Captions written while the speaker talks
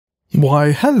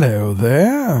Why, hello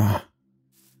there.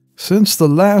 Since the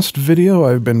last video,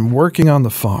 I've been working on the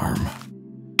farm.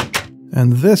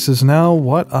 And this is now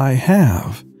what I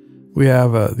have. We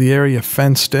have the area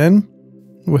fenced in,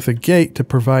 with a gate to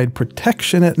provide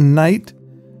protection at night,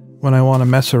 when I want to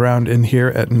mess around in here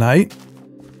at night.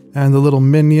 And the little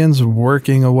minions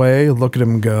working away, look at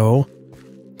them go.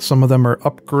 Some of them are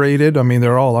upgraded, I mean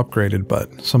they're all upgraded,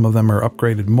 but some of them are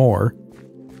upgraded more.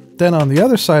 Then on the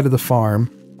other side of the farm,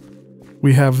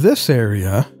 we have this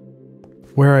area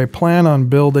where I plan on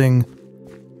building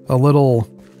a little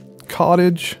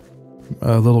cottage,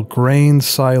 a little grain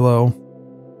silo.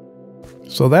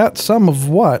 So that's some of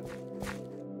what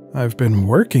I've been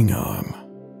working on.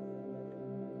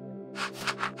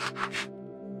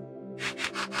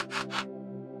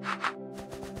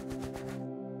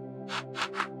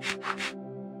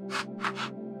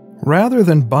 Rather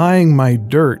than buying my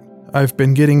dirt, I've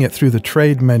been getting it through the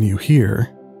trade menu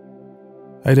here.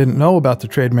 I didn't know about the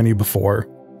trade menu before,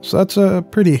 so that's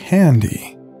pretty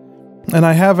handy. And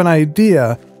I have an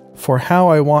idea for how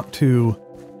I want to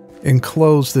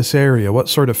enclose this area, what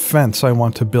sort of fence I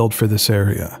want to build for this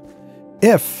area,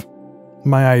 if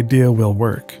my idea will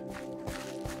work.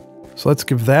 So let's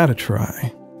give that a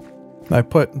try. I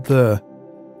put the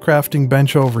crafting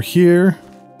bench over here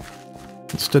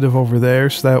instead of over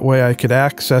there, so that way I could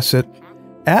access it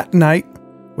at night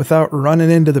without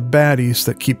running into the baddies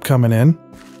that keep coming in.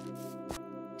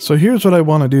 So here's what I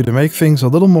want to do to make things a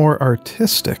little more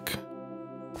artistic.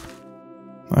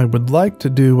 I would like to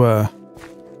do a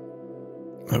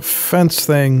fence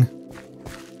thing.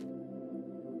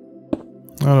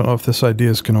 I don't know if this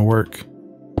idea is going to work.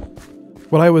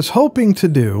 What I was hoping to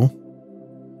do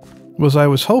was I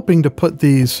was hoping to put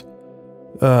these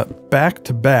back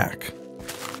to back.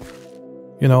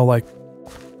 You know, like,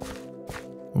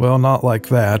 well, not like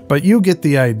that, but you get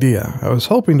the idea. I was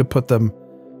hoping to put them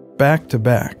back to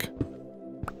back.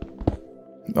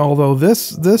 Although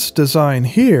this design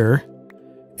here,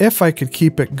 if I could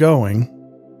keep it going,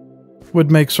 would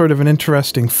make sort of an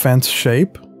interesting fence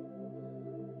shape.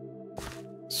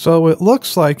 So it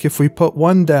looks like if we put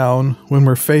one down when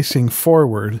we're facing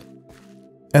forward,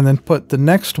 and then put the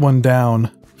next one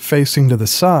down facing to the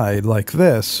side like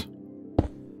this,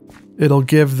 it'll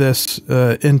give this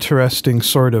interesting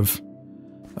sort of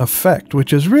effect,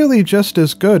 which is really just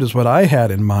as good as what I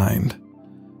had in mind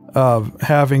of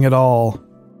having it all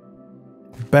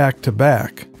back to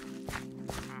back.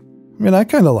 I mean, I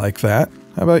kind of like that.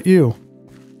 How about you?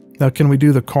 Now, can we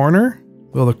do the corner?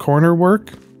 Will the corner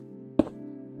work?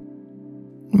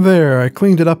 There, I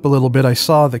cleaned it up a little bit. I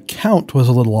saw the count was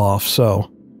a little off,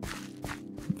 so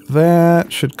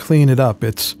that should clean it up.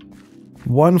 It's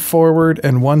one forward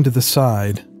and one to the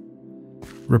side.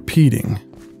 Repeating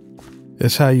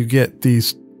is how you get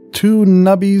these two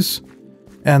nubbies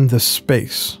and the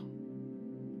space.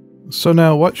 So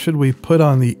now what should we put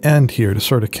on the end here to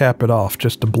sort of cap it off?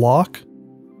 Just a block?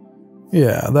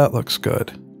 Yeah, that looks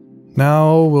good.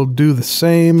 Now we'll do the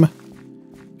same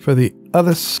for the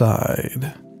other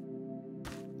side.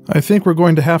 I think we're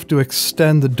going to have to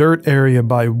extend the dirt area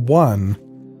by one.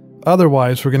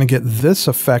 Otherwise, we're going to get this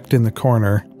effect in the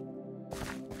corner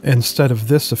instead of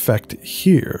this effect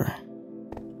here.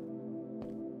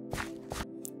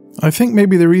 I think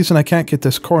maybe the reason I can't get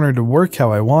this corner to work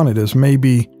how I want it is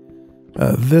maybe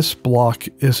this block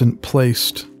isn't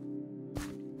placed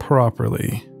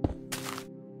properly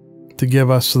to give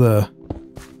us the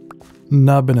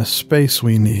nub and a space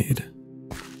we need.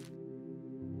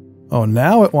 Oh,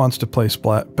 now it wants to place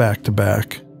back to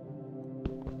back.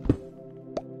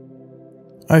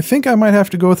 I think I might have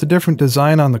to go with a different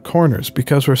design on the corners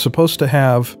because we're supposed to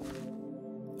have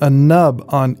a nub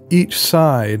on each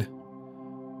side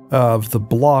of the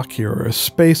block here, or a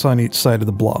space on each side of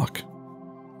the block.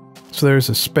 So there's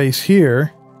a space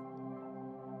here,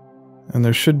 and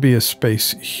there should be a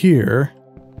space here.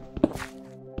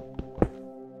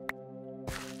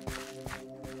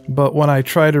 But when I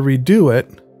try to redo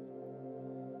it,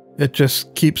 it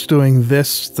just keeps doing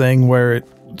this thing where it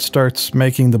starts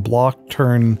making the block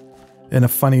turn in a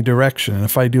funny direction. And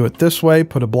if I do it this way,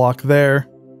 put a block there.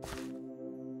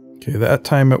 Okay, that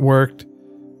time it worked.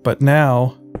 But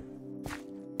now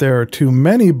there are too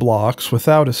many blocks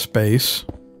without a space.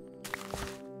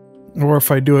 Or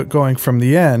if I do it going from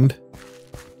the end,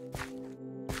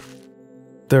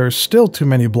 there's still too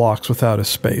many blocks without a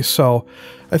space. So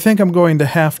I think I'm going to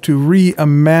have to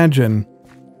reimagine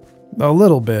a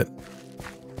little bit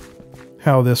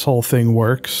how this whole thing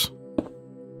works.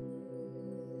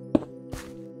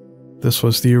 This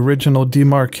was the original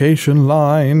demarcation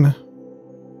line.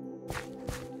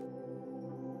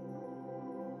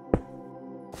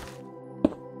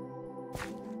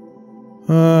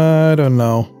 I don't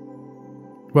know.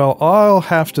 Well, I'll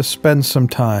have to spend some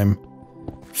time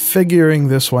figuring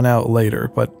this one out later,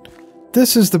 but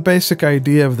this is the basic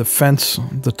idea of the fence,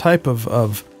 the type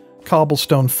of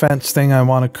cobblestone fence thing I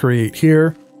want to create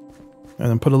here. And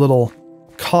then put a little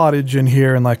cottage in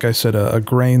here, and like I said, a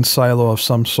grain silo of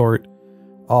some sort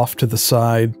off to the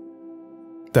side.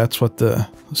 That's what the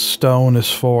stone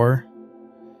is for.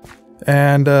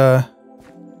 And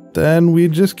then we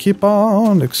just keep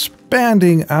on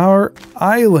expanding our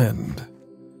island.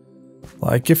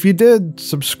 Like if you did,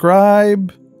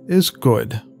 subscribe is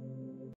good.